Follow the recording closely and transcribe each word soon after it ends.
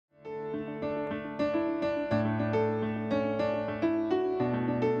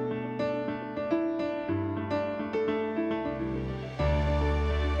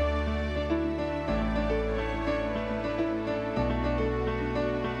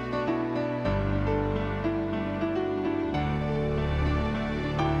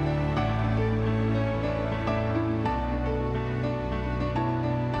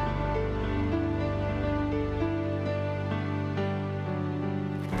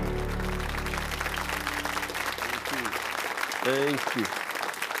Thank you.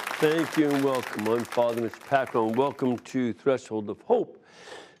 Thank you and welcome. I'm Father Mr. Packer, and welcome to Threshold of Hope.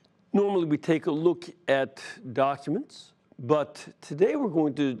 Normally we take a look at documents, but today we're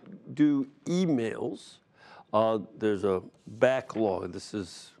going to do emails. There's a backlog. This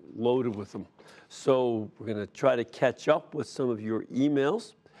is loaded with them. So we're going to try to catch up with some of your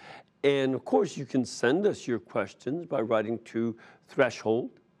emails. And of course, you can send us your questions by writing to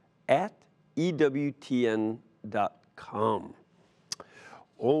threshold@ewtn.com.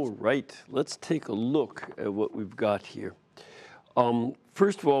 All right, let's take a look at what we've got here.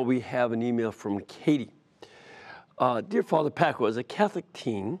 First of all, we have an email from Katie. Dear Father Packer, as a Catholic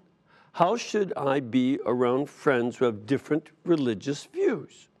teen, how should I be around friends who have different religious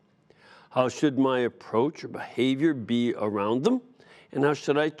views? How should my approach or behavior be around them? And how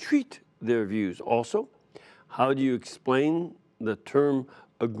should I treat their views? Also, how do you explain the term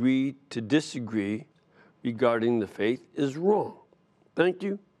agree to disagree regarding the faith is wrong? Thank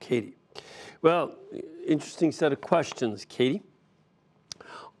you, Katie. Well, interesting set of questions, Katie.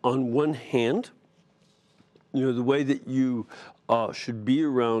 On one hand, the way that you should be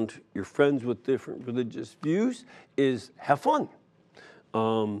around your friends with different religious views is have fun.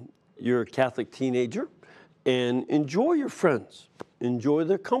 You're a Catholic teenager, and enjoy your friends, enjoy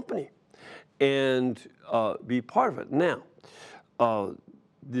their company, and be part of it. Now,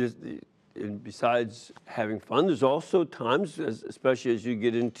 and besides having fun, there's also times, especially as you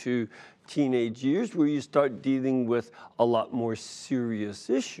get into teenage years, where you start dealing with a lot more serious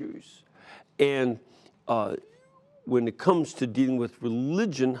issues. And when it comes to dealing with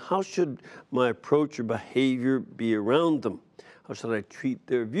religion, how should my approach or behavior be around them? How should I treat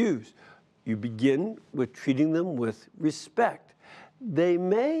their views? You begin with treating them with respect. They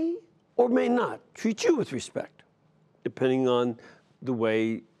may or may not treat you with respect, depending on the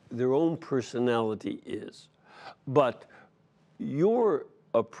way their own personality is. But your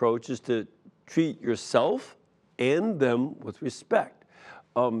approach is to treat yourself and them with respect.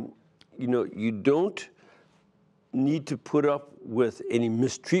 You don't need to put up with any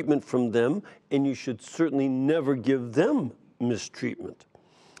mistreatment from them, and you should certainly never give them mistreatment.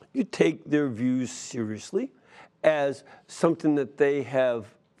 You take their views seriously as something that they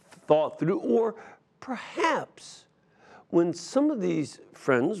have thought through, or perhaps when some of these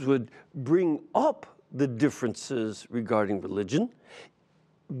friends would bring up the differences regarding religion,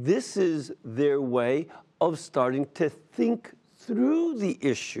 this is their way of starting to think through the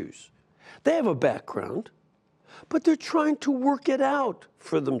issues. They have a background, but they're trying to work it out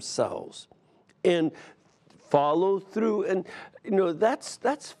for themselves and follow through, and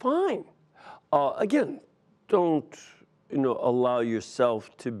that's fine. Again, don't allow yourself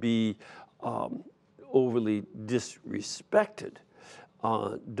to be overly disrespected.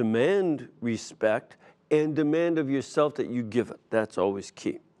 Demand respect and demand of yourself that you give it. That's always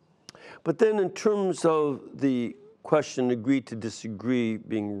key. But then in terms of the question, agree to disagree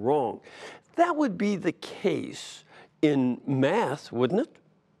being wrong, that would be the case in math, wouldn't it?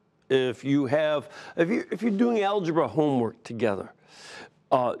 If you're doing algebra homework together,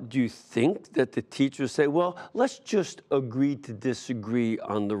 do you think that the teacher would say, well, let's just agree to disagree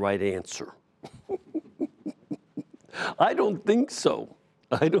on the right answer? I don't think so.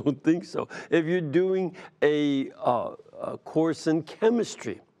 I don't think so. If you're doing a course in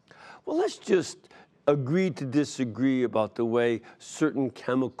chemistry, well, let's just agree to disagree about the way certain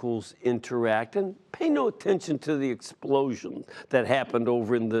chemicals interact and pay no attention to the explosion that happened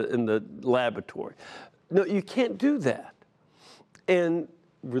over in the laboratory. No, you can't do that. And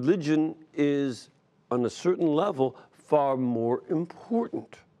religion is, on a certain level, far more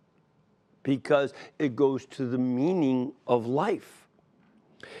important because it goes to the meaning of life.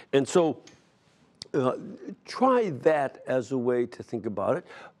 And so try that as a way to think about it.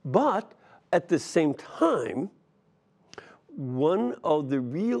 But at the same time, one of the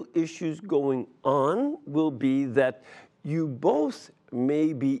real issues going on will be that you both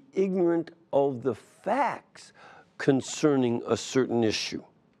may be ignorant of the facts concerning a certain issue.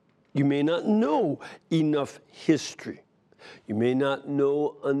 You may not know enough history. You may not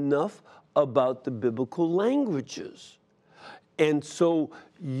know enough about the biblical languages. And so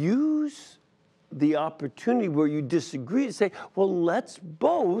use the opportunity where you disagree to say, well, let's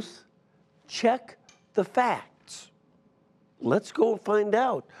both check the facts. Let's go find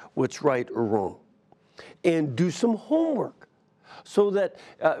out what's right or wrong. And do some homework. So that,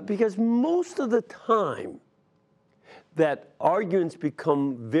 because most of the time that arguments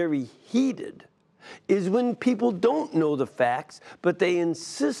become very heated is when people don't know the facts, but they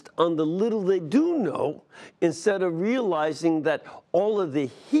insist on the little they do know instead of realizing that all of the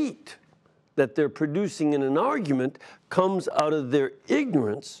heat that they're producing in an argument comes out of their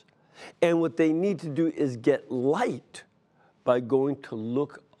ignorance, and what they need to do is get light by going to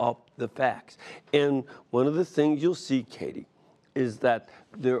look up the facts. And one of the things you'll see, Katie, is that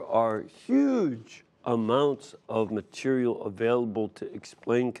there are huge amounts of material available to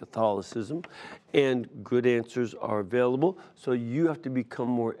explain Catholicism, and good answers are available. So you have to become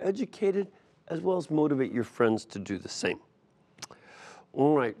more educated as well as motivate your friends to do the same.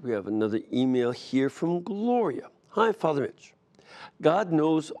 All right, we have another email here from Gloria. Hi, Father Mitch. God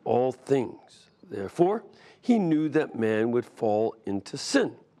knows all things. Therefore, he knew that man would fall into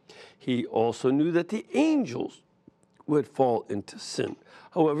sin. He also knew that the angels would fall into sin.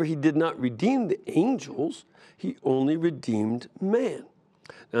 However, he did not redeem the angels. He only redeemed man.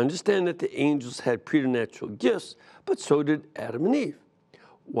 Now, understand that the angels had preternatural gifts, but so did Adam and Eve.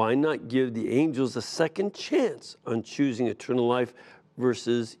 Why not give the angels a second chance on choosing eternal life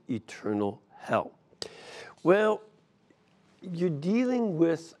versus eternal hell? Well, you're dealing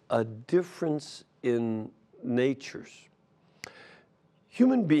with a difference in natures.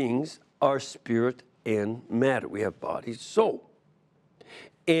 Human beings are spirit and matter. We have body, soul.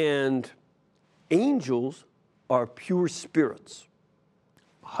 And angels are pure spirits,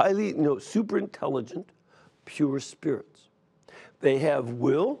 highly, super intelligent, pure spirits. They have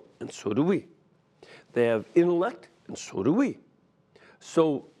will, and so do we. They have intellect, and so do we.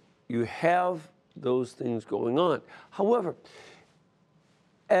 So you have those things going on. However,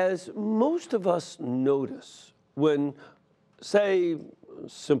 as most of us notice when, say,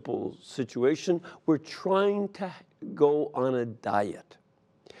 simple situation, we're trying to go on a diet.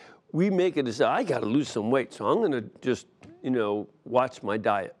 We make a decision, I got to lose some weight, so I'm going to just, watch my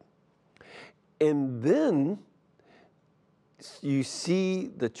diet. And then you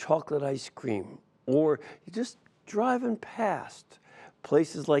see the chocolate ice cream, or you're just driving past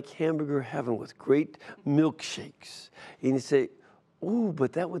places like Hamburger Heaven with great milkshakes. And you say, ooh,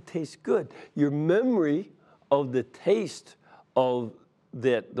 but that would taste good. Your memory of the taste of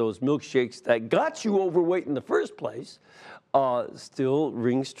those milkshakes that got you overweight in the first place still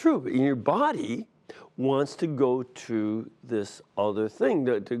rings true. And your body wants to go to this other thing,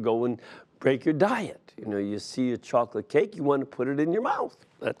 to go and break your diet. You see a chocolate cake, you want to put it in your mouth.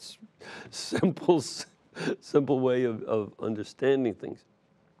 That's simple way of understanding things.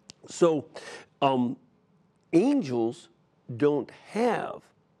 So angels don't have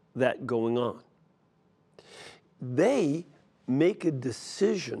that going on. They make a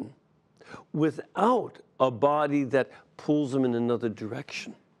decision without a body that pulls them in another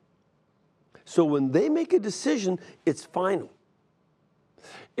direction. So when they make a decision, it's final.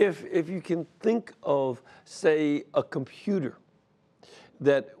 If you can think of, say, a computer,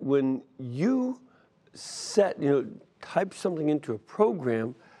 that when you type something into a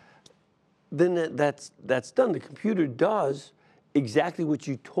program, then that's done. The computer does exactly what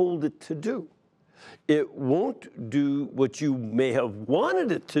you told it to do. It won't do what you may have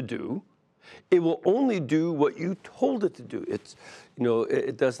wanted it to do. It will only do what you told it to do.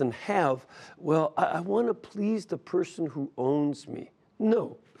 It doesn't have, well, I want to please the person who owns me.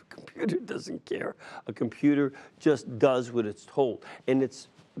 No, the computer doesn't care. A computer just does what it's told. And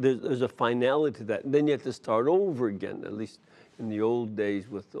there's a finality to that. And then you have to start over again, at least in the old days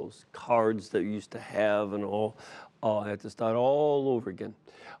with those cards that you used to have and all. I had to start all over again.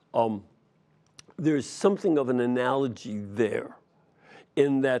 There's something of an analogy there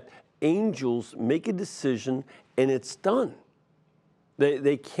in that angels make a decision and it's done.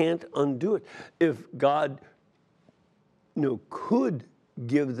 They can't undo it. If God could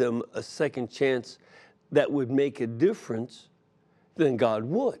give them a second chance that would make a difference, then God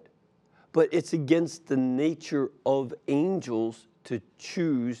would. But it's against the nature of angels to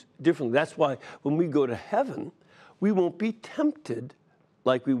choose differently. That's why when we go to heaven, we won't be tempted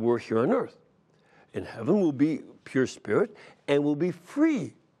like we were here on earth. In heaven, we'll be pure spirit and we'll be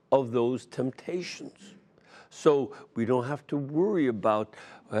free of those temptations. So we don't have to worry about,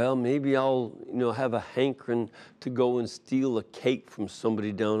 well, maybe I'll have a hankering to go and steal a cake from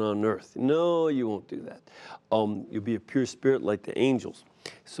somebody down on earth. No, you won't do that. You'll be a pure spirit like the angels.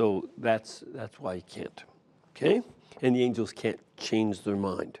 So that's why you can't. Okay? And the angels can't change their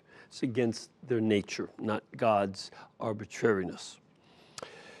mind. It's against their nature, not God's arbitrariness.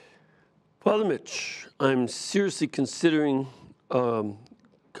 Father Mitch, I'm seriously considering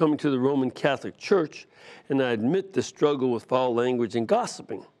coming to the Roman Catholic Church, and I admit the struggle with foul language and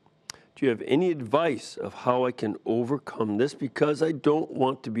gossiping. Do you have any advice of how I can overcome this? Because I don't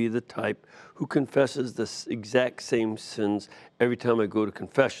want to be the type who confesses the exact same sins every time I go to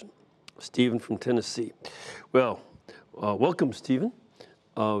confession. Stephen from Tennessee. Well, welcome, Stephen.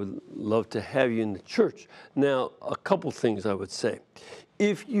 I would love to have you in the church. Now, a couple things I would say.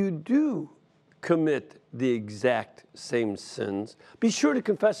 If you do commit the exact same sins, be sure to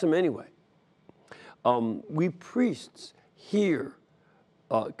confess them anyway. We priests hear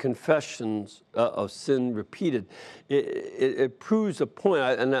confessions of sin repeated. It proves a point,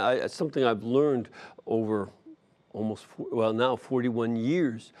 and something I've learned over almost, now 41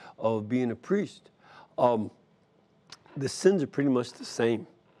 years of being a priest. The sins are pretty much the same.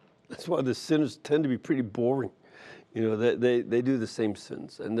 That's why the sinners tend to be pretty boring. You know, they do the same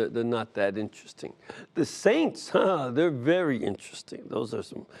sins, and they're not that interesting. The saints, they're very interesting. Those are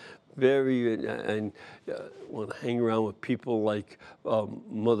some very, and want to hang around with people like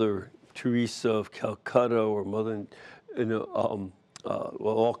Mother Teresa of Calcutta, or Mother,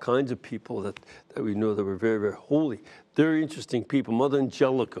 all kinds of people that we know that were very, very holy. They're interesting people. Mother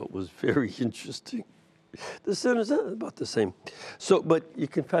Angelica was very interesting. The sinners are about the same. So, but you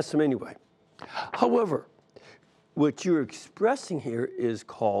confess them anyway. However, what you're expressing here is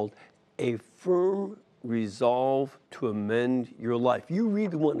called a firm resolve to amend your life. You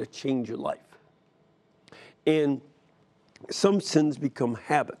really want to change your life. And some sins become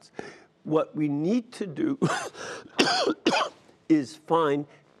habits. What we need to do is find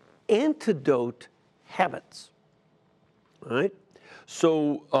antidote habits, all right?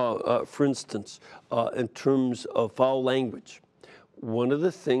 So, for instance, in terms of foul language, one of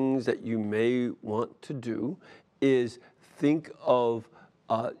the things that you may want to do is think of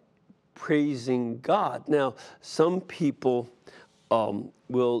praising God. Now, some people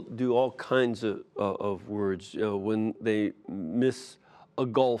will do all kinds of words when they miss a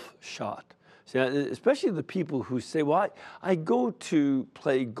golf shot. See, especially the people who say, well, I go to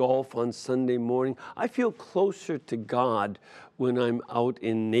play golf on Sunday morning. I feel closer to God when I'm out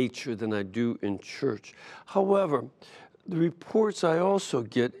in nature than I do in church. However, the reports I also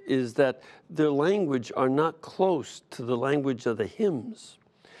get is that their language are not close to the language of the hymns,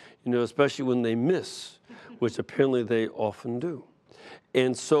 especially when they miss, which apparently they often do.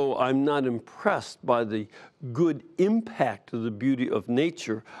 And so I'm not impressed by the good impact of the beauty of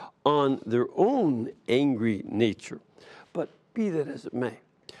nature on their own angry nature. But be that as it may,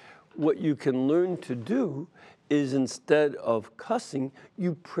 what you can learn to do is, instead of cussing,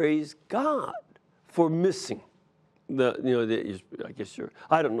 you praise God for missing. I guess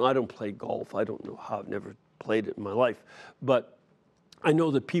I don't know. I don't play golf. I don't know how. I've never played it in my life. But I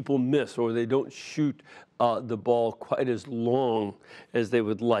know that people miss, or they don't shoot the ball quite as long as they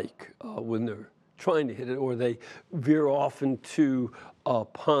would like when they're trying to hit it, or they veer off into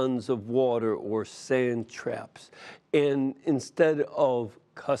ponds of water or sand traps. And instead of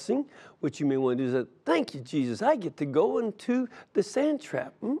cussing, what you may want to do is say, thank you, Jesus, I get to go into the sand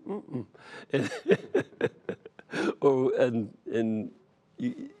trap.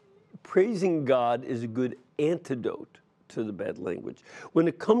 Praising God is a good antidote to the bad language. When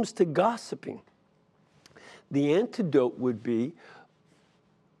it comes to gossiping, the antidote would be,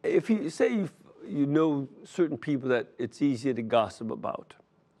 if you say you know certain people that it's easy to gossip about,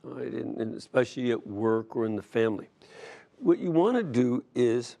 right? And especially at work or in the family, what you want to do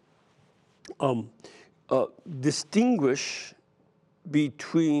is distinguish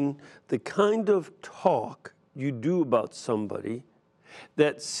between the kind of talk you do about somebody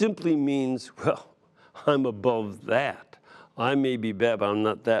that simply means, well, I'm above that. I may be bad, but I'm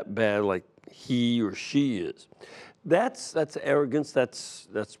not that bad like he or she is. That's arrogance.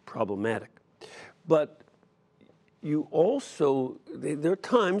 That's problematic. But you also, there are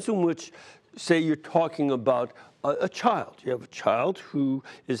times in which, say, you're talking about a child. You have a child who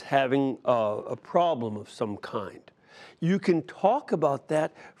is having a problem of some kind. You can talk about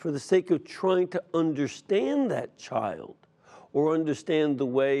that for the sake of trying to understand that child, or understand the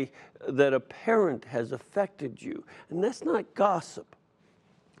way that a parent has affected you. And that's not gossip.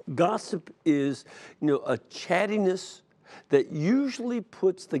 Gossip is, a chattiness that usually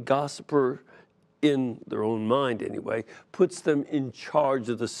puts the gossiper, in their own mind anyway, puts them in charge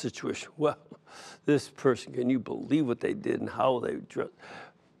of the situation. Well, this person, can you believe what they did and how they dressed?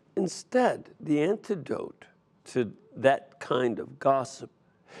 Instead, the antidote to that kind of gossip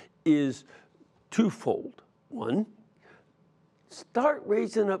is twofold. One, start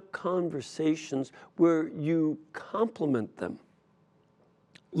raising up conversations where you compliment them.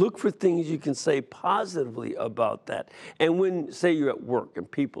 Look for things you can say positively about that. And when, say, you're at work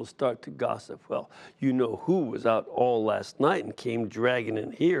and people start to gossip, well, you know who was out all last night and came dragging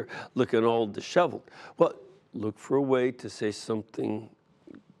in here looking all disheveled. Well, look for a way to say something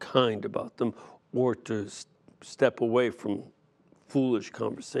kind about them, or to step away from foolish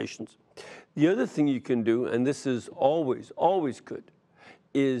conversations. The other thing you can do, and this is always, always good,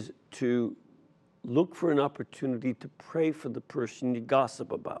 is to look for an opportunity to pray for the person you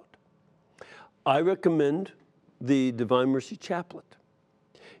gossip about. I recommend the Divine Mercy Chaplet.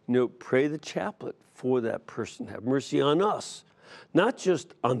 Pray the chaplet for that person. Have mercy on us, not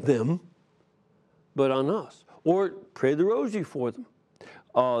just on them, but on us. Or pray the rosary for them.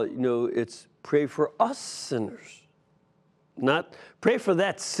 It's pray for us sinners, not pray for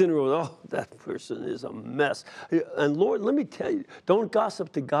that sinner. Oh, that person is a mess. And Lord, let me tell you, don't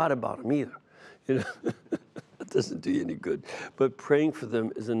gossip to God about him either. That doesn't do you any good. But praying for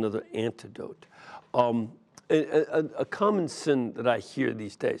them is another antidote. A common sin that I hear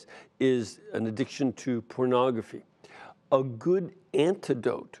these days is an addiction to pornography. A good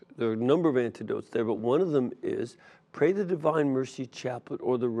antidote, there are a number of antidotes there, but one of them is pray the Divine Mercy Chaplet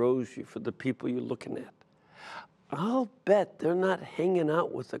or the Rosary for the people you're looking at. I'll bet they're not hanging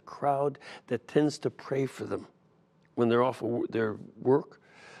out with a crowd that tends to pray for them when they're off of their work.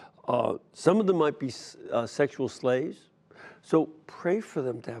 Some of them might be sexual slaves, so pray for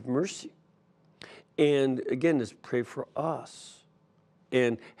them to have mercy. And again, just pray for us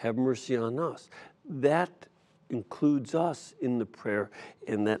and have mercy on us. That includes us in the prayer,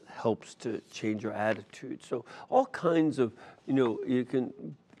 and that helps to change our attitude. So all kinds of, you can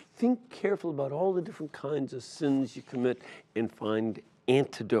think careful about all the different kinds of sins you commit and find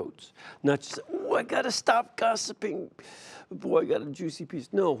antidotes. Not just, oh, I got to stop gossiping. Boy, I got a juicy piece.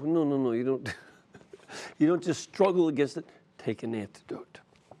 No, you don't. You don't just struggle against it. Take an antidote.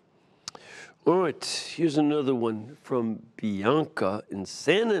 All right, here's another one from Bianca in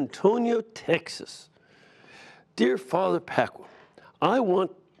San Antonio, Texas. Dear Father Paco, I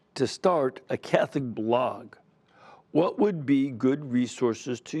want to start a Catholic blog. What would be good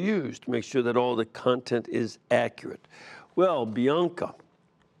resources to use to make sure that all the content is accurate? Well, Bianca,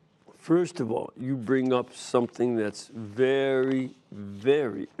 first of all, you bring up something that's very,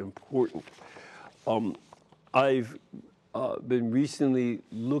 very important. I've been recently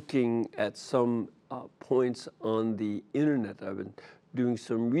looking at some points on the internet. I've been doing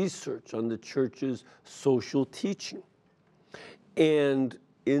some research on the church's social teaching. And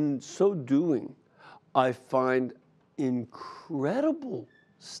in so doing, I find incredible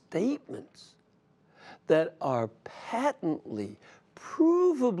statements that are patently,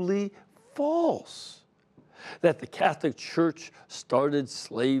 provably false. That the Catholic Church started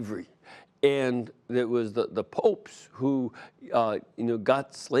slavery, and it was the popes who,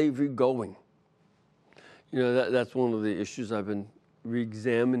 got slavery going. That's one of the issues I've been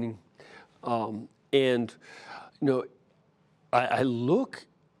re-examining. I look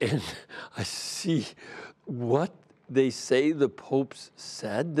and I see what they say the popes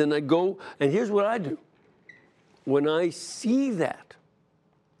said. Then I go, and here's what I do. When I see that,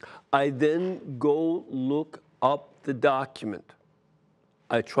 I then go look up the document.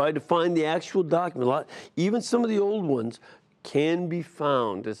 I try to find the actual document. Even some of the old ones can be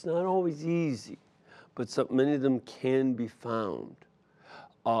found. It's not always easy, but many of them can be found.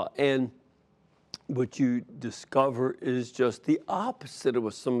 And what you discover is just the opposite of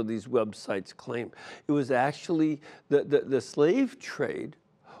what some of these websites claim. It was actually, the slave trade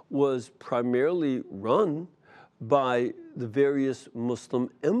was primarily run by the various Muslim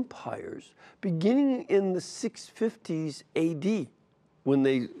empires, beginning in the 650s AD. When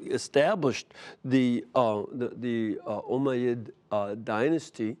they established the Umayyad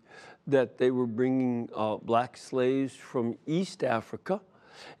dynasty, that they were bringing black slaves from East Africa,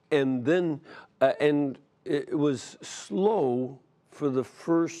 and then and it was slow for the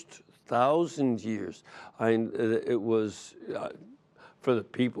first 1,000 years. It was for the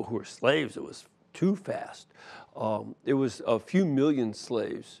people who were slaves, it was too fast. It was a few million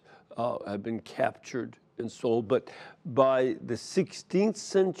slaves had been captured and sold, but by the 16th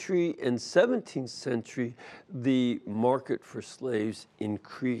century and 17th century, the market for slaves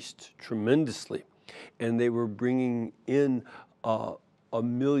increased tremendously, and they were bringing in 1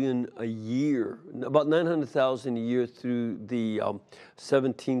 million a year, about 900,000 a year through the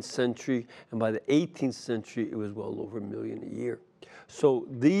 17th century, and by the 18th century, it was well over 1 million a year. So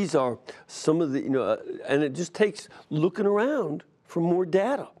these are some of the, and it just takes looking around for more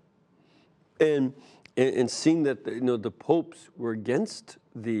data, and seeing that the popes were against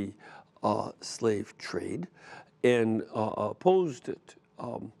the slave trade and opposed it.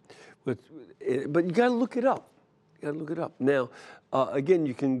 But you got to look it up. You got to look it up. Now, again,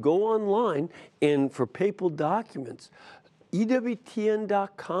 you can go online, and for papal documents,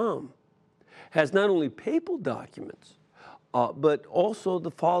 EWTN.com has not only papal documents, but also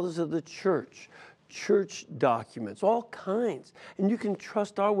the fathers of the church documents, all kinds. And you can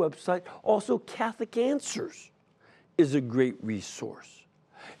trust our website. Also, Catholic Answers is a great resource.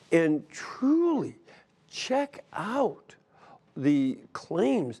 And truly, check out the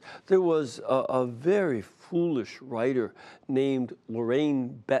claims. There was a very foolish writer named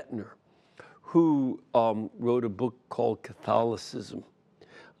Lorraine Bettner who wrote a book called Catholicism.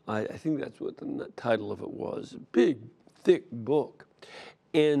 I think that's what the title of it was. A big, thick book.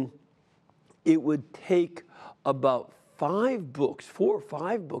 And it would take about 5 books, 4 or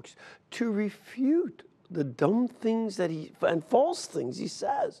 5 books, to refute the dumb things that and false things he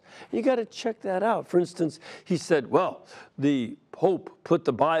says. You got to check that out. For instance, he said, well, the Pope put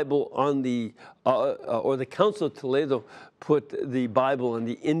the Bible on the, or the Council of Toledo put the Bible on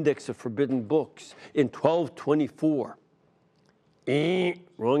the Index of Forbidden Books in 1224.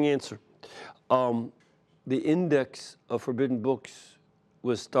 Wrong answer. The Index of Forbidden Books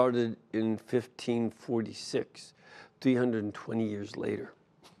was started in 1546, 320 years later.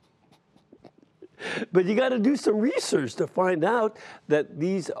 But you got to do some research to find out that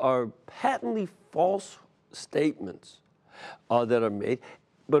these are patently false statements that are made.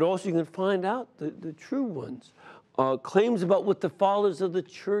 But also you can find out the true ones. Claims about what the fathers of the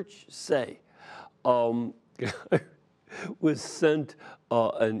church say. Was sent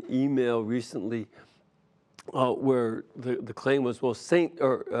an email recently where the claim was, well,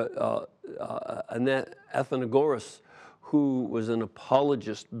 Athenagoras, who was an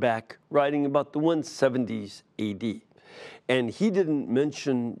apologist back writing about the 170s AD. And he didn't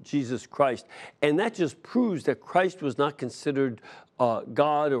mention Jesus Christ. And that just proves that Christ was not considered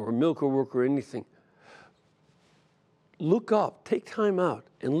God or a miracle worker or anything. Look up, take time out,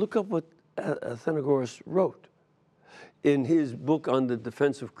 and look up what Athenagoras wrote in his book on the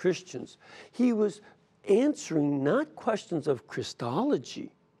defense of Christians. He was answering not questions of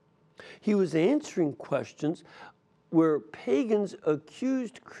Christology. He was answering questions where pagans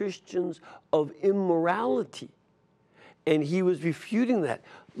accused Christians of immorality. And he was refuting that.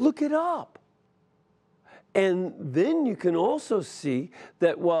 Look it up. And then you can also see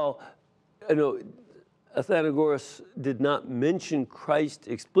that while, Athenagoras did not mention Christ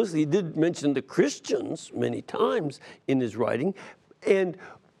explicitly, he did mention the Christians many times in his writing. And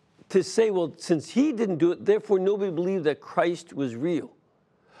to say, well, since he didn't do it, therefore nobody believed that Christ was real.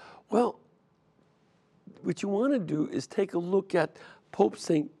 Well, what you want to do is take a look at Pope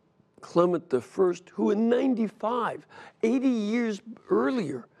St. Clement I, who in 95, 80 years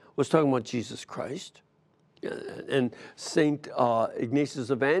earlier, was talking about Jesus Christ. And St.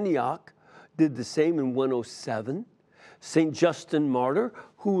 Ignatius of Antioch did the same in 107. St. Justin Martyr,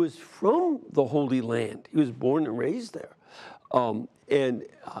 who was from the Holy Land. He was born and raised there.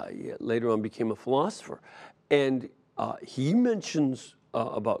 Later on became a philosopher. And he mentions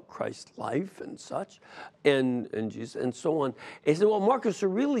about Christ's life and such, and Jesus, and so on. And he said, well, Marcus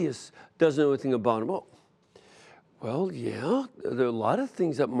Aurelius doesn't know anything about him. Well, yeah, there are a lot of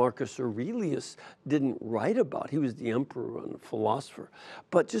things that Marcus Aurelius didn't write about. He was the emperor and a philosopher.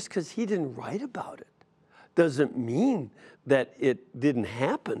 But just because he didn't write about it doesn't mean that it didn't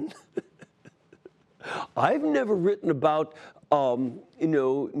happen. I've never written about,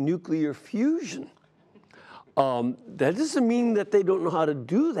 nuclear fusion. That doesn't mean that they don't know how to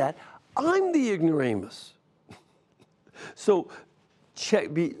do that. I'm the ignoramus. So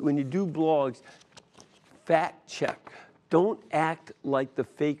when you do blogs, fact check. Don't act like the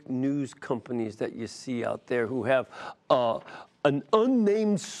fake news companies that you see out there who have an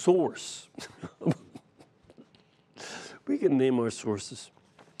unnamed source. We can name our sources.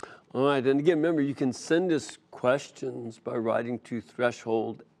 All right, and again, remember, you can send us questions by writing to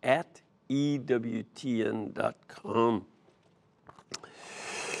threshold@ewtn.com.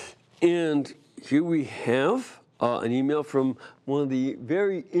 And here we have an email from one of the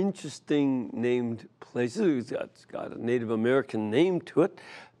very interesting named places. It's got a Native American name to it,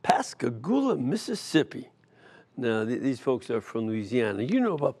 Pascagoula, Mississippi. Now, these folks are from Louisiana. You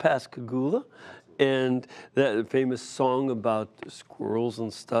know about Pascagoula and that famous song about squirrels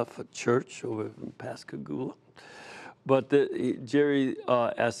and stuff at church over in Pascagoula. But Jerry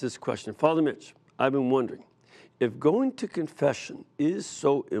asked this question. Father Mitch, I've been wondering, if going to confession is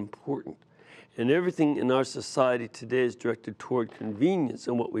so important and everything in our society today is directed toward convenience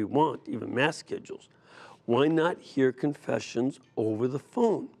and what we want, even mass schedules, why not hear confessions over the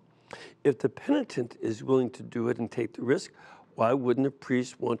phone? If the penitent is willing to do it and take the risk, why wouldn't a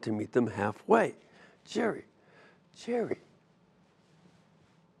priest want to meet them halfway? Jerry,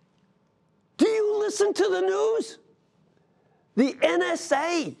 do you listen to the news? The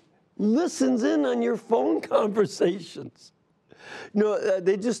NSA listens in on your phone conversations.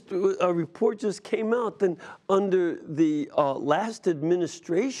 A report just came out that under the last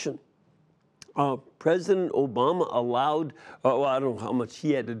administration President Obama allowed, well, I don't know how much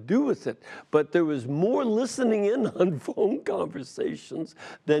he had to do with it, but there was more listening in on phone conversations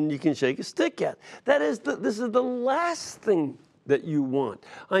than you can shake a stick at. This is the last thing that you want.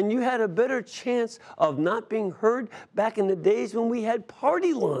 And you had a better chance of not being heard back in the days when we had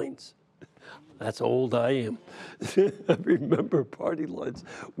party lines. That's how old I am. I remember party lines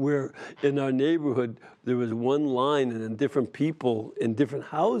where in our neighborhood there was one line and then different people in different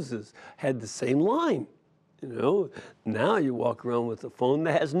houses had the same line. You know, now you walk around with a phone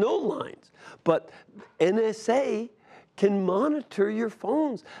that has no lines. But NSA can monitor your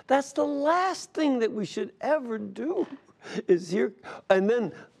phones. That's the last thing that we should ever do is here. And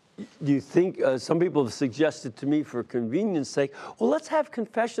then do you think, some people have suggested to me for convenience sake, well, let's have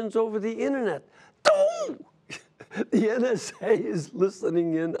confessions over the internet. No! The NSA is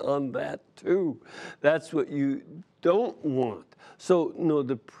listening in on that too. That's what you don't want. So, no,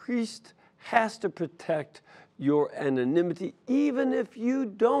 the priest has to protect your anonymity, even if you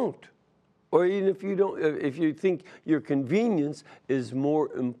don't. Or even if you don't, if you think your convenience is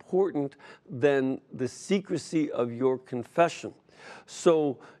more important than the secrecy of your confession.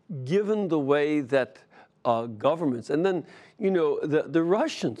 So, given the way that governments, and then, you know, the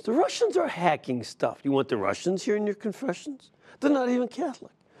Russians are hacking stuff. You want the Russians hearing your confessions? They're not even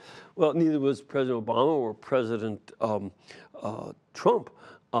Catholic. Well, neither was President Obama or President Trump,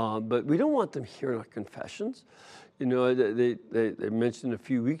 but we don't want them hearing our confessions. You know, they mentioned a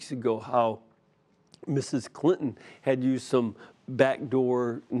few weeks ago how Mrs. Clinton had used some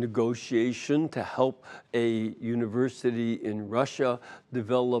backdoor negotiation to help a university in Russia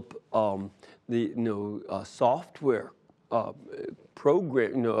develop software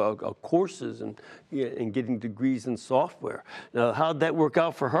program, courses and getting degrees in software. Now, how'd that work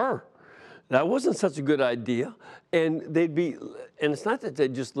out for her? That wasn't such a good idea. And it's not that they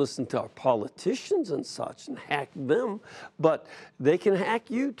just listen to our politicians and such and hack them, but they can hack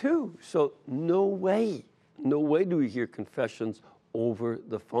you too. So no way do we hear confessions over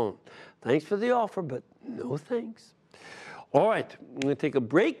the phone. Thanks for the offer, but no thanks. All right, I'm going to take a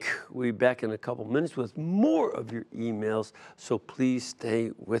break. We'll be back in a couple minutes with more of your emails, so please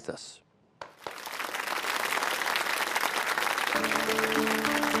stay with us.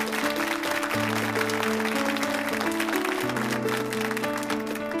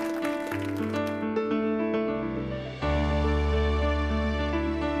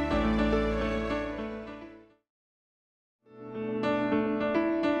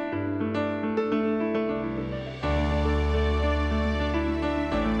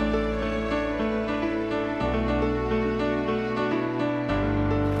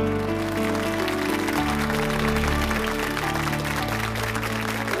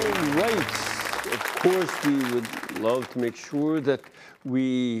 To make sure that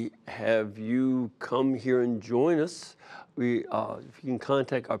we have you come here and join us. If you can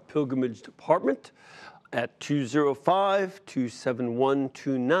contact our pilgrimage department at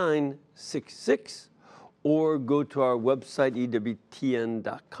 205-271-2966 or go to our website,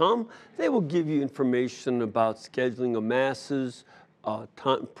 ewtn.com. They will give you information about scheduling of masses,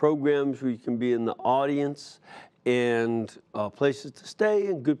 programs where you can be in the audience, and places to stay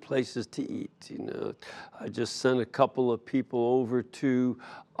and good places to eat. You know, I just sent a couple of people over to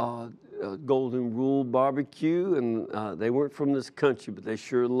Golden Rule Barbecue, and they weren't from this country, but they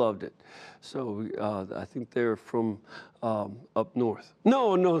sure loved it. So I think they're from up north.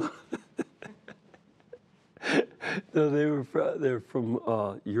 No. No, they're from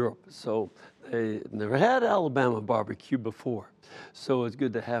Europe. So they never had Alabama barbecue before. So it's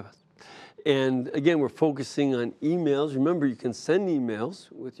good to have it. And again, we're focusing on emails. Remember, you can send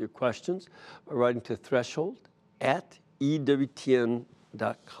emails with your questions by writing to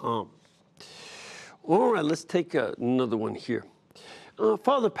threshold@ewtn.com. All right, let's take another one here.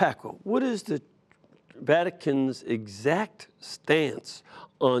 Father Paco, what is the Vatican's exact stance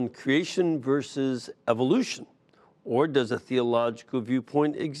on creation versus evolution? Or does a theological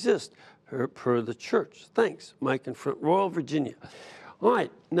viewpoint exist per the church? Thanks, Mike in Front Royal, Virginia. All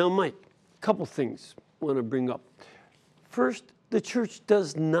right, now, Mike, couple things I want to bring up. First, the church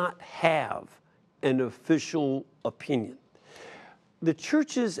does not have an official opinion. The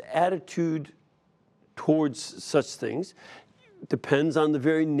church's attitude towards such things depends on the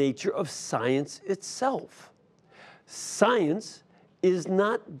very nature of science itself. Science is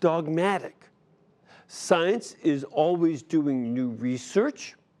not dogmatic. Science is always doing new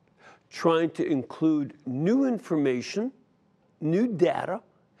research, trying to include new information, new data,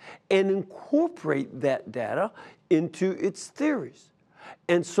 and incorporate that data into its theories.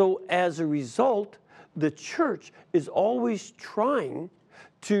 And so as a result, the church is always trying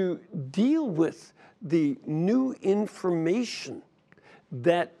to deal with the new information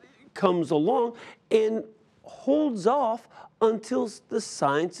that comes along and holds off until the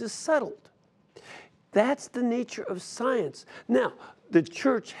science is settled. That's the nature of science. Now, the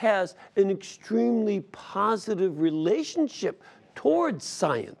church has an extremely positive relationship towards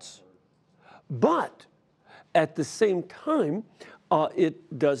science, but at the same time,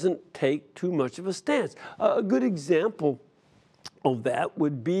 it doesn't take too much of a stance. A good example of that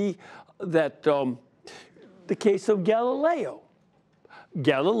would be that the case of Galileo.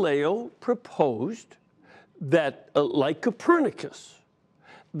 Galileo proposed that, like Copernicus,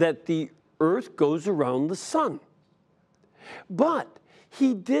 that the Earth goes around the sun. But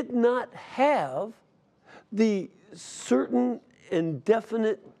he did not have the certain and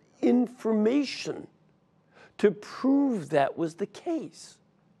definite information to prove that was the case.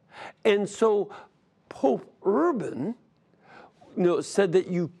 And so Pope Urban, said that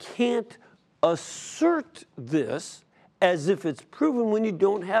you can't assert this as if it's proven when you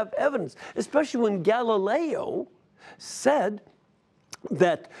don't have evidence, especially when Galileo said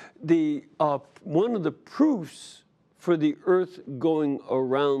that one of the proofs for the Earth going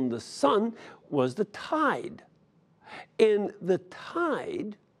around the sun was the tide. And the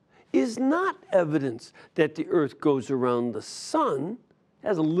tide is not evidence that the Earth goes around the sun. It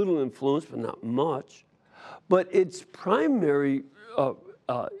has a little influence, but not much. But its primary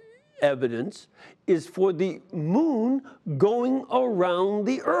evidence is for the moon going around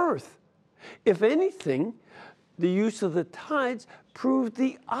the Earth. If anything, the use of the tides proved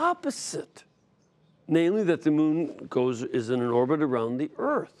the opposite, namely that the moon is in an orbit around the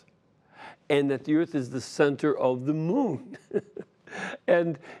Earth, and that the Earth is the center of the moon.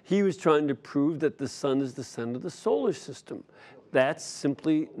 And he was trying to prove that the sun is the center of the solar system. That's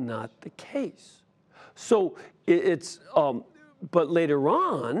simply not the case. So but later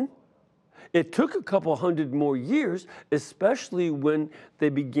on, it took a couple hundred more years, especially when they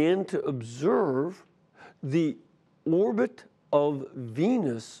began to observe the orbit of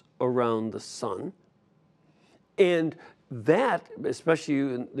Venus around the sun. And that, especially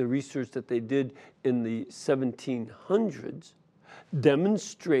in the research that they did in the 1700s,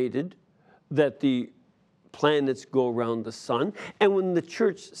 demonstrated that the planets go around the sun. And when the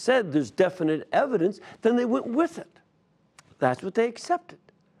church said there's definite evidence, then they went with it. That's what they accepted.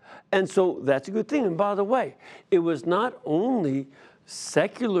 And so that's a good thing. And by the way, it was not only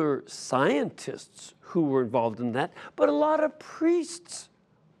secular scientists who were involved in that, but a lot of priests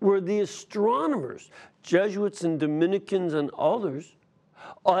were the astronomers, Jesuits and Dominicans and others,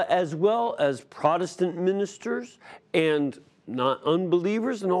 as well as Protestant ministers and not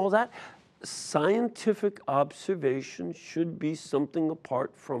unbelievers and all that. Scientific observation should be something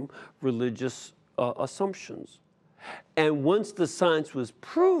apart from religious assumptions. And once the science was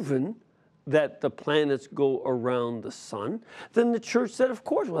proven that the planets go around the sun, then the church said, of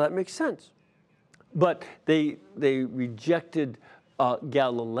course, well, that makes sense. But they rejected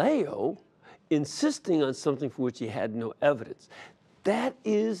Galileo, insisting on something for which he had no evidence. That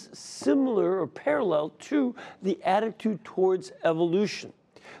is similar or parallel to the attitude towards evolution.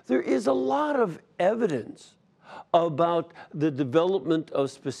 There is a lot of evidence about the development of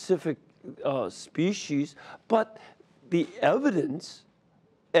specific species, but the evidence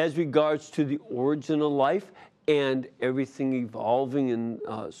as regards to the origin of life and everything evolving in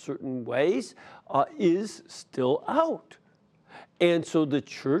certain ways is still out. And so the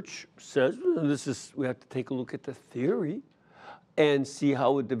church says, we have to take a look at the theory and see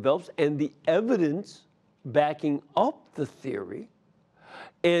how it develops and the evidence backing up the theory.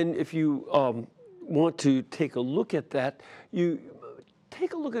 And if you want to take a look at that, you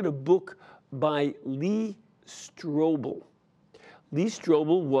take a look at a book by Lee Strobel. Lee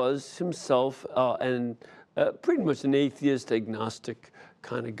Strobel was himself pretty much an atheist, agnostic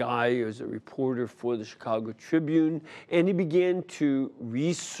kind of guy. He was a reporter for the Chicago Tribune, and he began to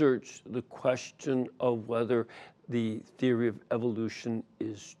research the question of whether the theory of evolution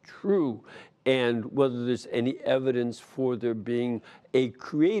is true and whether there's any evidence for there being a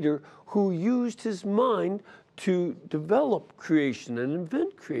creator who used his mind to develop creation and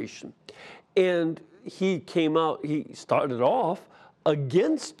invent creation. And he started off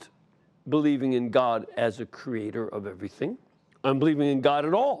against believing in God as a creator of everything, unbelieving in God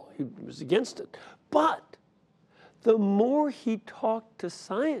at all. He was against it. But the more he talked to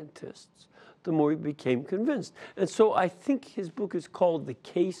scientists, the more he became convinced. And so I think his book is called The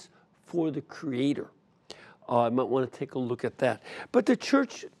Case for the Creator. I might want to take a look at that. But the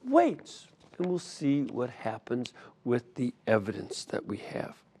church waits, and we'll see what happens with the evidence that we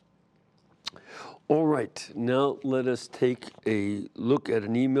have. All right, now let us take a look at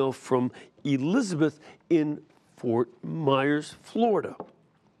an email from Elizabeth in Fort Myers, Florida.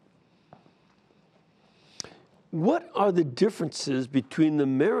 What are the differences between the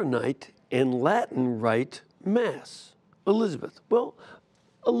Maronite and Latin Rite Mass? Elizabeth. Well,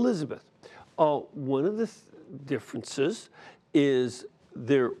 Elizabeth, one of the differences is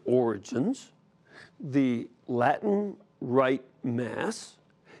their origins. The Latin Rite Mass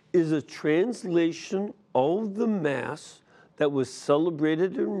is a translation of the Mass that was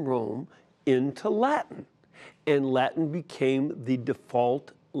celebrated in Rome into Latin, and Latin became the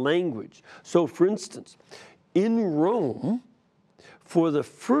default language. So, for instance, in Rome, for the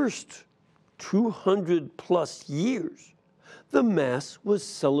first 200 plus years, the Mass was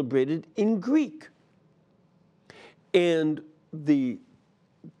celebrated in Greek. And the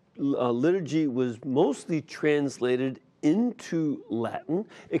liturgy was mostly translated into Latin,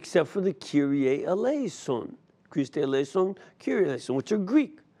 except for the Kyrie eleison, Christe eleison, Kyrie eleison, which are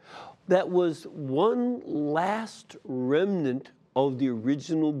Greek. That was one last remnant of the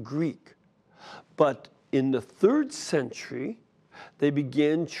original Greek. But in the 3rd century, they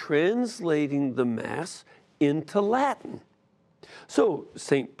began translating the Mass into Latin. So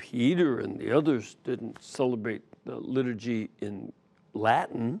St. Peter and the others didn't celebrate the liturgy in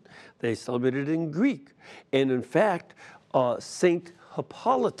Latin, they celebrated it in Greek. And in fact, St.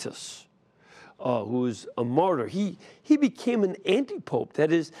 Hippolytus, who was a martyr, he became an anti-pope.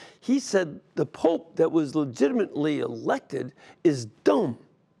 That is, he said the pope that was legitimately elected is dumb.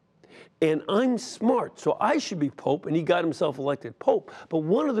 And I'm smart, so I should be pope, and he got himself elected pope. But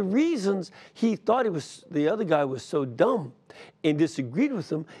one of the reasons he thought the other guy was so dumb and disagreed with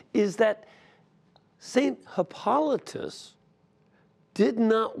him is that St. Hippolytus did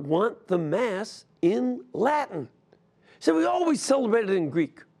not want the Mass in Latin. So we always celebrated in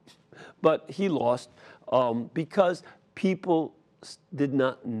Greek. But he lost because people did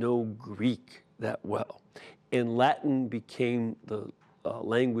not know Greek that well. And Latin became the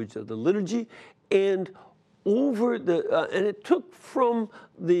language of the liturgy. And and it took from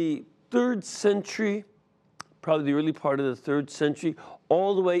the 3rd century, probably the early part of the 3rd century,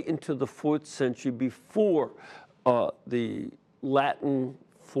 all the way into the 4th century before the Latin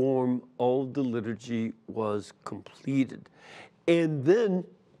form of the liturgy was completed. And then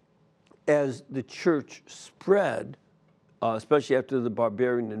as the church spread, especially after the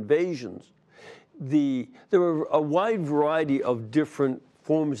barbarian invasions, there were a wide variety of different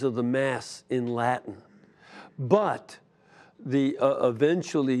forms of the Mass in Latin. But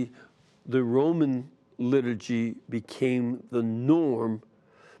eventually the Roman liturgy became the norm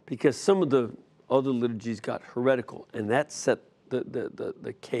because some of the other liturgies got heretical, and that set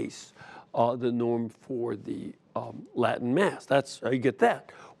the case, the norm for the Latin Mass. That's how you get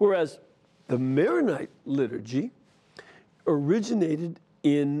that. Whereas the Maronite liturgy originated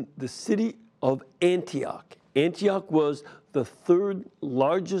in the city of Antioch. Antioch was the 3rd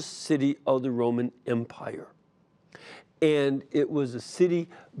largest city of the Roman Empire. And it was a city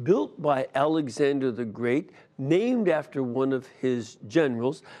built by Alexander the Great, named after one of his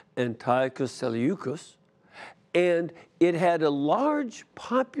generals, Antiochus Seleucus. And it had a large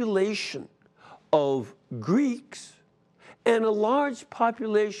population of Greeks and a large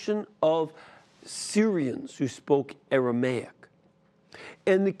population of Syrians who spoke Aramaic.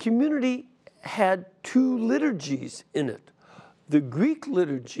 And the community had 2 liturgies in it. The Greek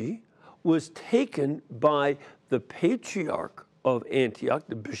liturgy was taken by the patriarch of Antioch,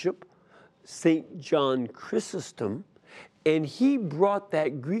 the bishop, St. John Chrysostom, and he brought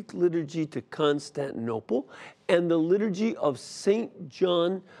that Greek liturgy to Constantinople, and the liturgy of St.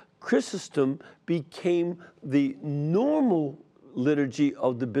 John Chrysostom became the normal liturgy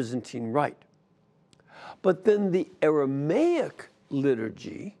of the Byzantine Rite. But then the Aramaic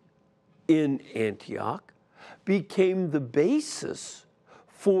liturgy in Antioch became the basis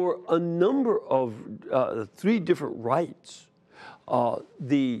for a number of 3 different rites.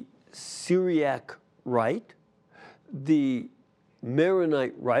 The Syriac Rite, the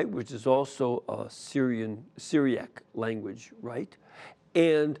Maronite Rite, which is also a Syriac language rite,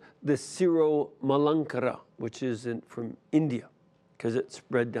 and the Syro-Malankara, which is from India, because it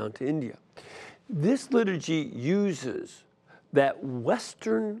spread down to India. This liturgy uses that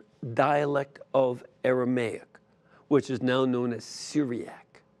Western dialect of Aramaic, which is now known as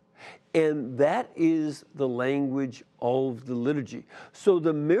Syriac. And that is the language of the liturgy. So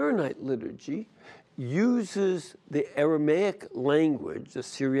the Maronite liturgy uses the Aramaic language, the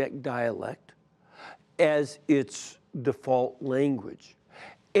Syriac dialect, as its default language.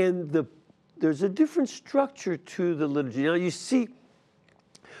 And there's a different structure to the liturgy. Now you see,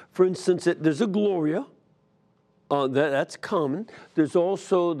 For instance, there's a Gloria. That's common. There's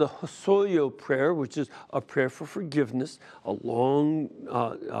also the Hosoyo prayer, which is a prayer for forgiveness, a long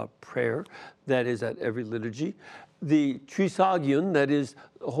prayer that is at every liturgy. The Trisagion, that is,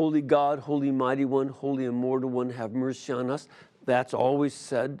 Holy God, Holy Mighty One, Holy Immortal One, have mercy on us. That's always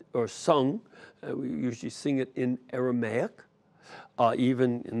said or sung. We usually sing it in Aramaic.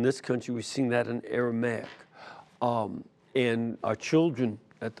 Even in this country, we sing that in Aramaic. And our children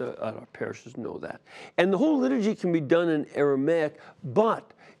at our parishes know that. And the whole liturgy can be done in Aramaic,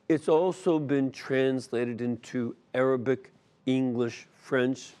 but it's also been translated into Arabic, English,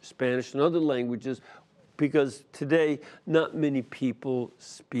 French, Spanish, and other languages, because today not many people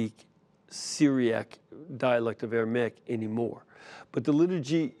speak Syriac dialect of Aramaic anymore. But the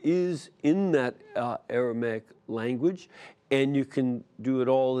liturgy is in that Aramaic language, and you can do it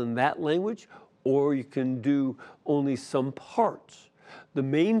all in that language, or you can do only some parts. The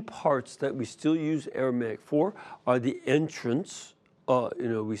main parts that we still use Aramaic for are the entrance.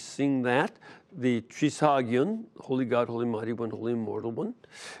 We sing that. The Trisagion, Holy God, Holy Mighty One, Holy Immortal One.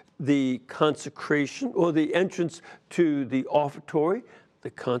 The consecration, or the entrance to the offertory, the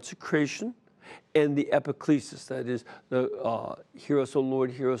consecration, and the epiclesis. That is, the hear us, O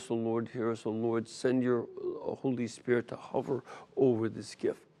Lord, hear us, O Lord, hear us, O Lord. Send your Holy Spirit to hover over these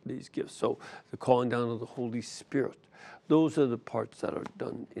gifts. So the calling down of the Holy Spirit. Those are the parts that are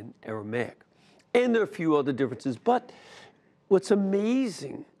done in Aramaic. And there are a few other differences, but what's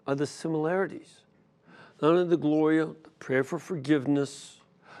amazing are the similarities. Not only the Gloria, the prayer for forgiveness,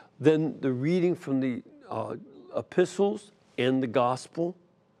 then the reading from the epistles and the gospel,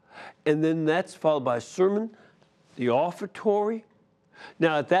 and then that's followed by a sermon, the offertory.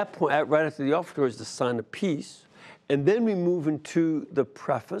 Now at that point, right after the offertory is the sign of peace, and then we move into the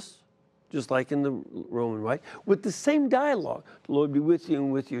preface, just like in the Roman Rite, with the same dialogue. The Lord be with you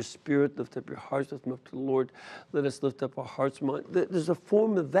and with your spirit. Lift up your hearts, lift them up to the Lord. Let us lift up our hearts. There's a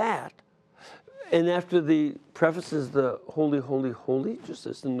form of that. And after the preface is the Holy, Holy, Holy, just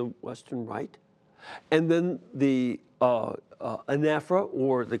as in the Western Rite. And then the anaphora,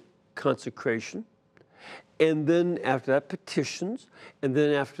 or the consecration. And then after that, petitions. And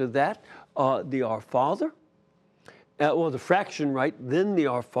then after that, the Our Father. The fraction Rite, then the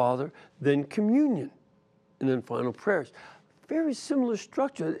Our Father, then communion, and then final prayers. Very similar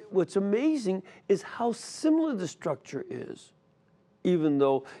structure. What's amazing is how similar the structure is, even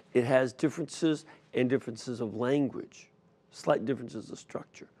though it has differences and differences of language, slight differences of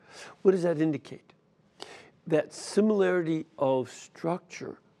structure. What does that indicate? That similarity of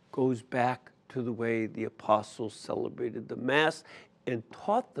structure goes back to the way the apostles celebrated the Mass and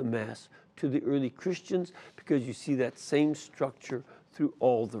taught the Mass to the early Christians, because you see that same structure through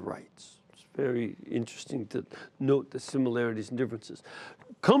all the rites. It's very interesting to note the similarities and differences.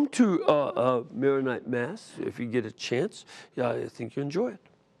 Come to a Maronite Mass if you get a chance. Yeah, I think you'll enjoy it.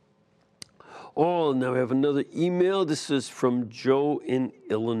 Oh, now we have another email. This is from Joe in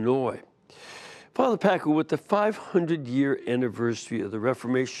Illinois. Father Packer, with the 500-year anniversary of the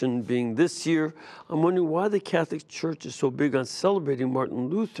Reformation being this year, I'm wondering why the Catholic Church is so big on celebrating Martin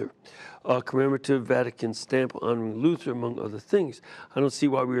Luther, a commemorative Vatican stamp honoring Luther, among other things. I don't see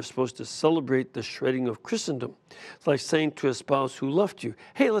why we are supposed to celebrate the shredding of Christendom. It's like saying to a spouse who left you,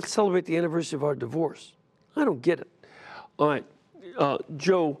 hey, let's celebrate the anniversary of our divorce. I don't get it. All right,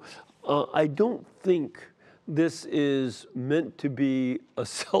 Joe, I don't think this is meant to be a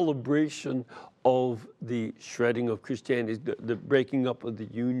celebration of the shredding of Christianity, the breaking up of the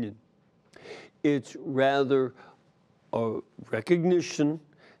union. It's rather a recognition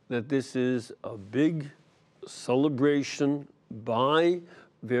that this is a big celebration by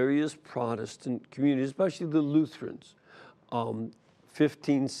various Protestant communities, especially the Lutherans.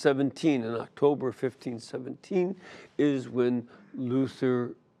 1517, in October 1517, is when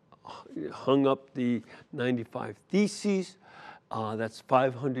Luther hung up the 95 Theses. That's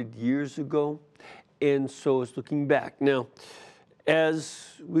 500 years ago. And so it's looking back. Now,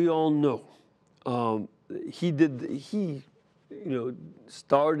 as we all know, he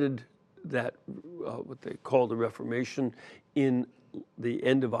started that, what they call the Reformation, in the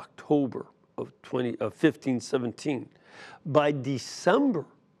end of October of 1517. By December,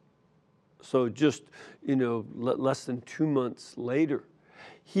 so just, less than 2 months later,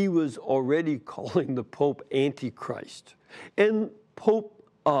 he was already calling the Pope Antichrist. And Pope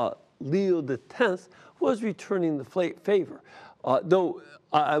Leo X was returning the favor. Though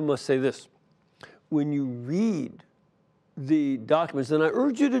I must say this, when you read the documents, and I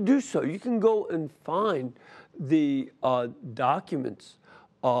urge you to do so, you can go and find the documents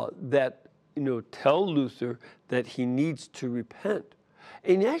that tell Luther that he needs to repent.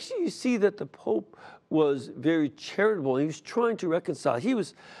 And actually, you see that the Pope was very charitable. He was trying to reconcile. He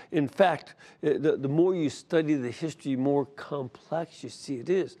was, in fact, the more you study the history, the more complex you see it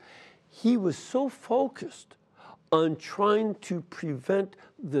is. He was so focused on trying to prevent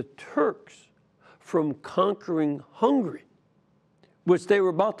the Turks from conquering Hungary, which they were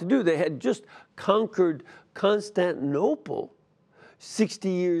about to do. They had just conquered Constantinople 60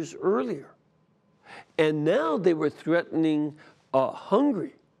 years earlier. And now they were threatening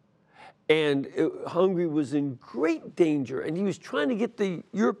Hungary. And Hungary was in great danger. And he was trying to get the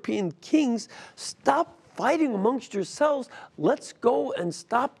European kings, stop fighting amongst yourselves. Let's go and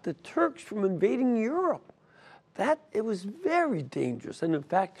stop the Turks from invading Europe. It was very dangerous. And in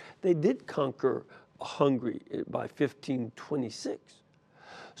fact, they did conquer Hungary by 1526.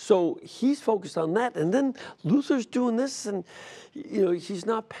 So he's focused on that. And then Luther's doing this, and he's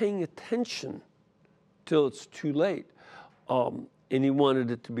not paying attention till it's too late. And he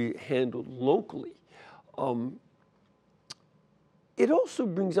wanted it to be handled locally. It also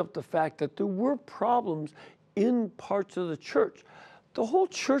brings up the fact that there were problems in parts of the church. The whole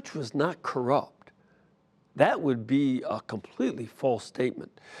church was not corrupt. That would be a completely false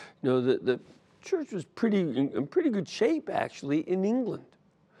statement. The church was in pretty good shape, actually, in England.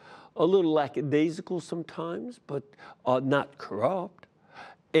 A little lackadaisical sometimes, but not corrupt.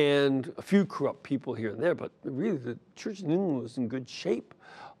 And a few corrupt people here and there, but really the church in England was in good shape.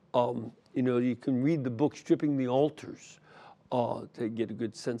 You can read the book Stripping the Altars to get a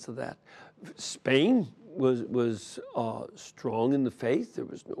good sense of that. Spain was strong in the faith. There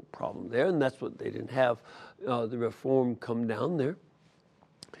was no problem there, and that's what they didn't have the Reform come down there.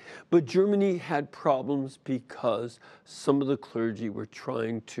 But Germany had problems because some of the clergy were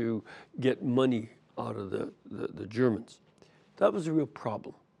trying to get money out of the Germans. That was a real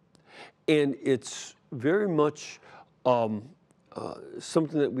problem. And it's very much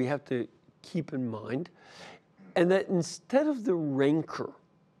something that we have to keep in mind, and that instead of the rancor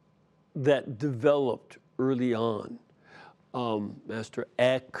that developed early on, Master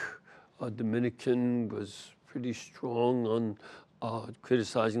Eck, a Dominican, was pretty strong on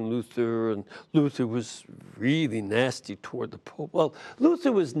criticizing Luther, and Luther was really nasty toward the Pope. Well,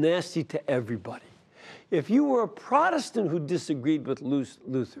 Luther was nasty to everybody. If you were a Protestant who disagreed with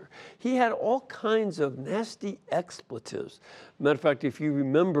Luther, he had all kinds of nasty expletives. Matter of fact, if you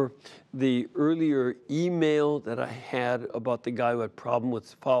remember the earlier email that I had about the guy who had a problem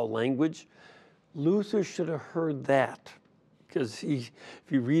with foul language, Luther should have heard that, because if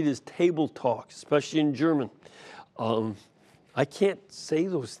you read his table talks, especially in German, I can't say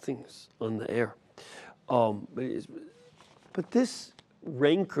those things on the air. But this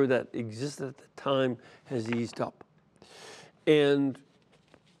rancor that existed at the time has eased up. And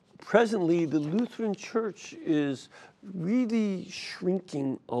presently, the Lutheran Church is really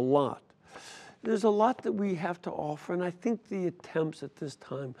shrinking a lot. There's a lot that we have to offer, and I think the attempts at this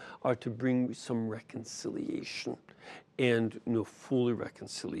time are to bring some reconciliation and full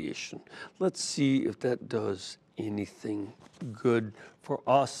reconciliation. Let's see if that does anything good for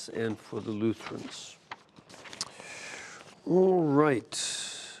us and for the Lutherans. All right,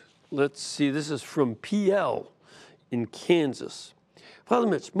 let's see. This is from PL in Kansas. Father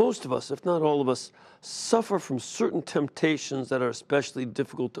Mitch, most of us, if not all of us, suffer from certain temptations that are especially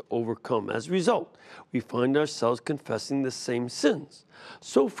difficult to overcome. As a result, we find ourselves confessing the same sins.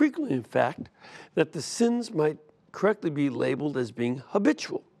 So frequently, in fact, that the sins might correctly be labeled as being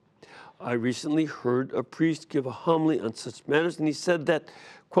habitual. I recently heard a priest give a homily on such matters, and he said that,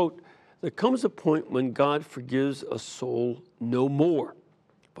 quote, there comes a point when God forgives a soul no more.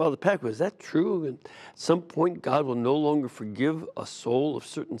 Father Packer, is that true? And at some point, God will no longer forgive a soul of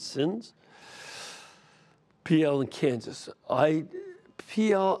certain sins? PL in Kansas.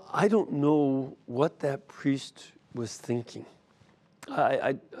 PL, I don't know what that priest was thinking.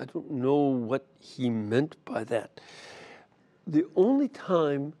 I don't know what he meant by that. The only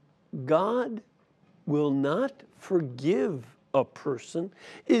time God will not forgive a person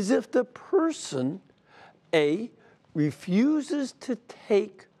is if the person, A, refuses to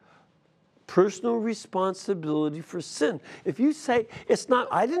take personal responsibility for sin. If you say,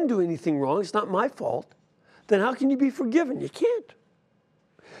 I didn't do anything wrong, it's not my fault, then how can you be forgiven? You can't.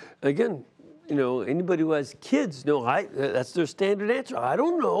 Again, anybody who has kids, that's their standard answer. I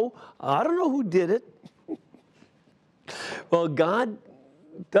don't know who did it. Well, God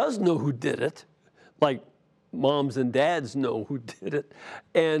does know who did it, like moms and dads know who did it.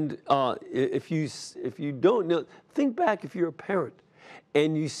 And if you don't know, think back if you're a parent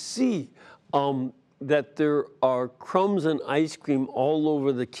and you see that there are crumbs and ice cream all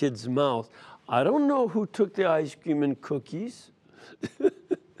over the kid's mouth. I don't know who took the ice cream and cookies.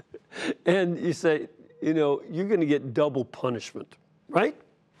 And you say, you know, you're going to get double punishment, right?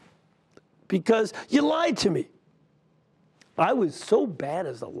 Because you lied to me. I was so bad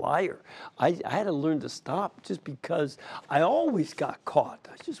as a liar. I had to learn to stop just because I always got caught.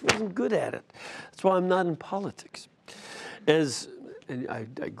 I just wasn't good at it. That's why I'm not in politics. And I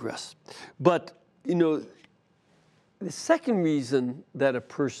digress. But, you know, the second reason that a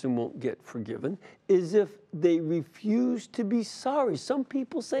person won't get forgiven is if they refuse to be sorry. Some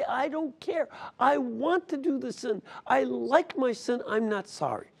people say, I don't care. I want to do the sin. I like my sin. I'm not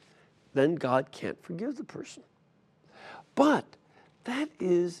sorry. Then God can't forgive the person. But that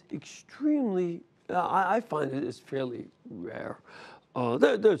is extremely, I find it is fairly rare.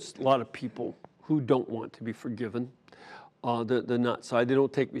 There's a lot of people who don't want to be forgiven. They're not sorry. They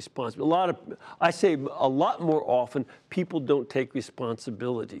don't take responsibility. I say a lot more often, people don't take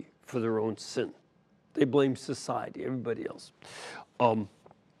responsibility for their own sin. They blame society, everybody else.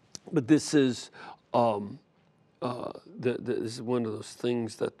 But this is this is one of those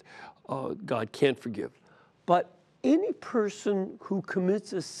things that God can't forgive. But any person who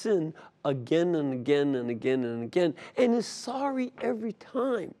commits a sin again and again and again and again and is sorry every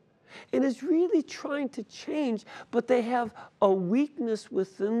time and is really trying to change, but they have a weakness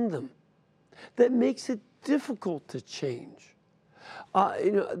within them that makes it difficult to change.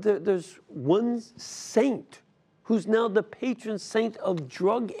 You know, there's one saint who's now the patron saint of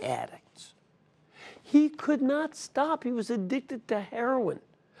drug addicts. He could not stop. He was addicted to heroin.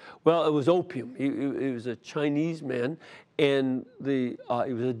 Well, it was opium. He was a Chinese man, and he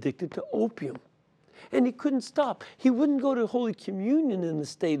was addicted to opium. And he couldn't stop. He wouldn't go to Holy Communion in the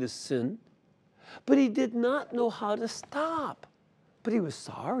state of sin, but he did not know how to stop. But he was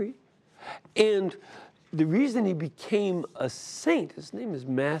sorry. And the reason he became a saint, his name is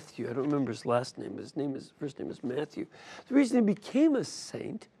Matthew. I don't remember his last name. His first name is Matthew. The reason he became a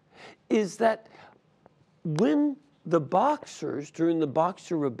saint is that when the Boxers, during the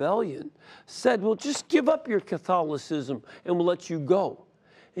Boxer Rebellion, said, well, just give up your Catholicism and we'll let you go.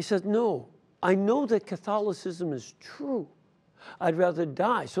 He said, no, I know that Catholicism is true. I'd rather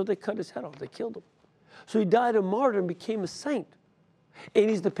die. So they cut his head off. They killed him. So he died a martyr and became a saint. And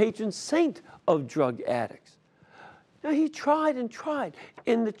he's the patron saint of drug addicts. Now, he tried and tried.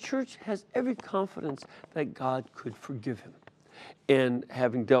 And the church has every confidence that God could forgive him. And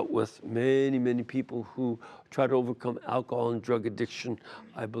having dealt with many, many people who try to overcome alcohol and drug addiction,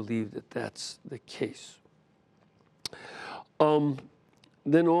 I believe that that's the case.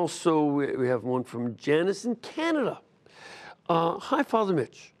 Then also we have one from Janice in Canada. Hi, Father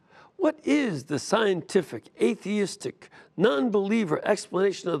Mitch. What is the scientific, atheistic, non-believer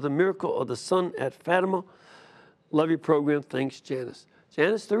explanation of the miracle of the sun at Fatima? Love your program. Thanks, Janice.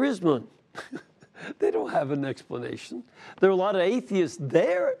 Janice, there is none. They don't have an explanation. There are a lot of atheists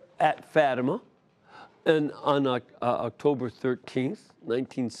there at Fatima and on October 13th,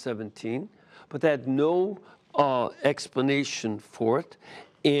 1917, but they had no explanation for it.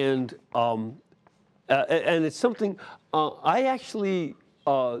 And it's something I actually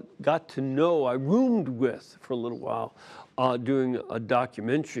got to know, I roomed with for a little while doing a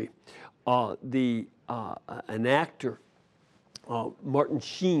documentary. An actor, Martin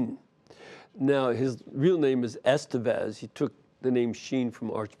Sheen. Now, his real name is Estevez. He took the name Sheen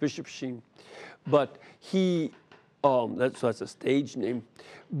from Archbishop Sheen. But that's a stage name.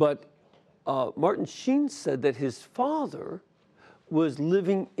 But Martin Sheen said that his father was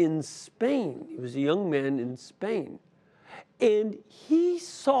living in Spain. He was a young man in Spain. And he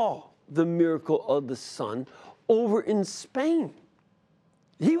saw the miracle of the sun over in Spain.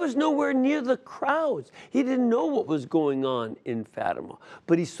 He was nowhere near the crowds. He didn't know what was going on in Fatima,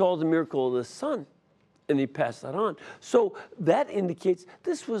 but he saw the miracle of the sun, and he passed that on. So that indicates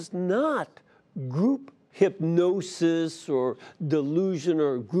this was not group hypnosis or delusion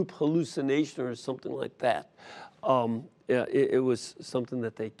or group hallucination or something like that. It was something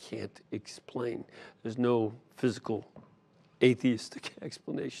that they can't explain. There's no physical atheistic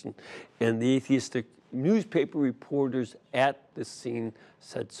explanation, and the atheistic newspaper reporters at the scene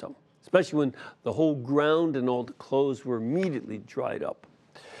said so, especially when the whole ground and all the clothes were immediately dried up.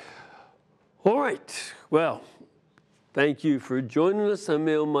 All right, well, thank you for joining us, and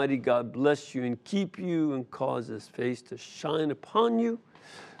may Almighty God bless you and keep you and cause His face to shine upon you,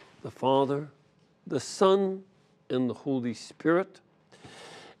 the Father, the Son, and the Holy Spirit.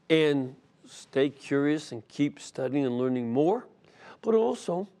 And stay curious and keep studying and learning more, but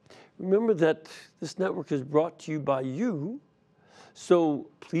also remember that this network is brought to you by you, so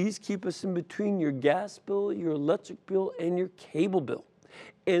please keep us in between your gas bill, your electric bill, and your cable bill.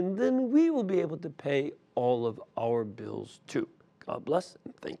 And then we will be able to pay all of our bills too. God bless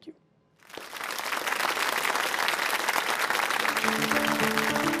and thank you.